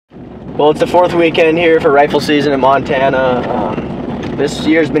Well, it's the 4th weekend here for rifle season in Montana. This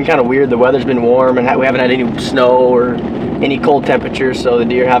year's been kind of weird. The weather's been warm and we haven't had any snow or any cold temperatures, so the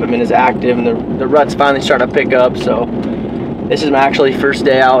deer haven't been as active, and the rut's finally starting to pick up. So this is my actually first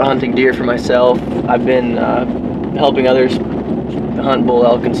day out hunting deer for myself. I've been helping others hunt bull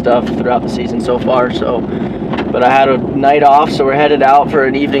elk and stuff throughout the season so far. But I had a night off, so we're headed out for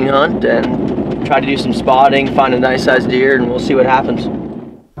an evening hunt and try to do some spotting, find a nice sized deer, and we'll see what happens.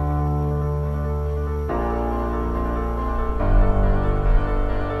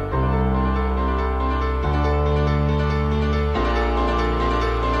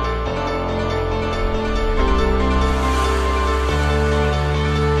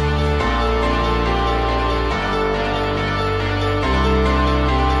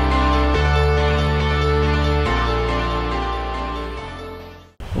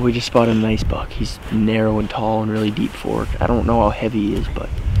 We just spotted a nice buck. He's narrow and tall and really deep fork. I don't know how heavy he is, but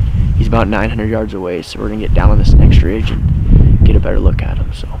he's about 900 yards away, so we're gonna get down on this next ridge and get a better look at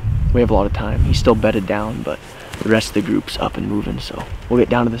him. So we have a lot of time. He's still bedded down, but the rest of the group's up and moving, so we'll get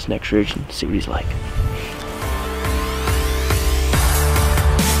down to this next ridge and see what he's like.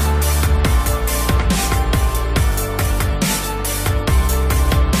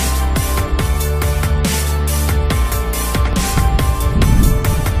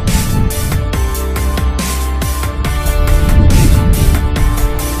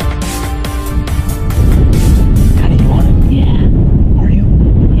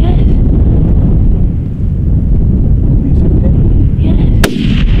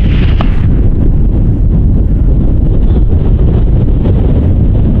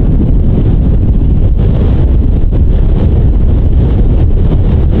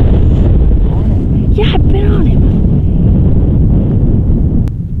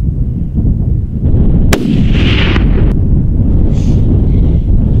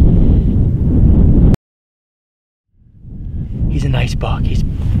 He's a nice buck. He's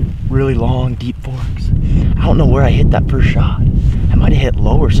really long, deep forks. I don't know where I hit that first shot. I might have hit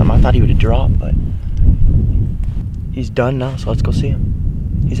low or something. I thought he would have dropped, but he's done now, so let's go see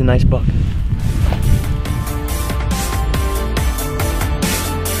him. He's a nice buck.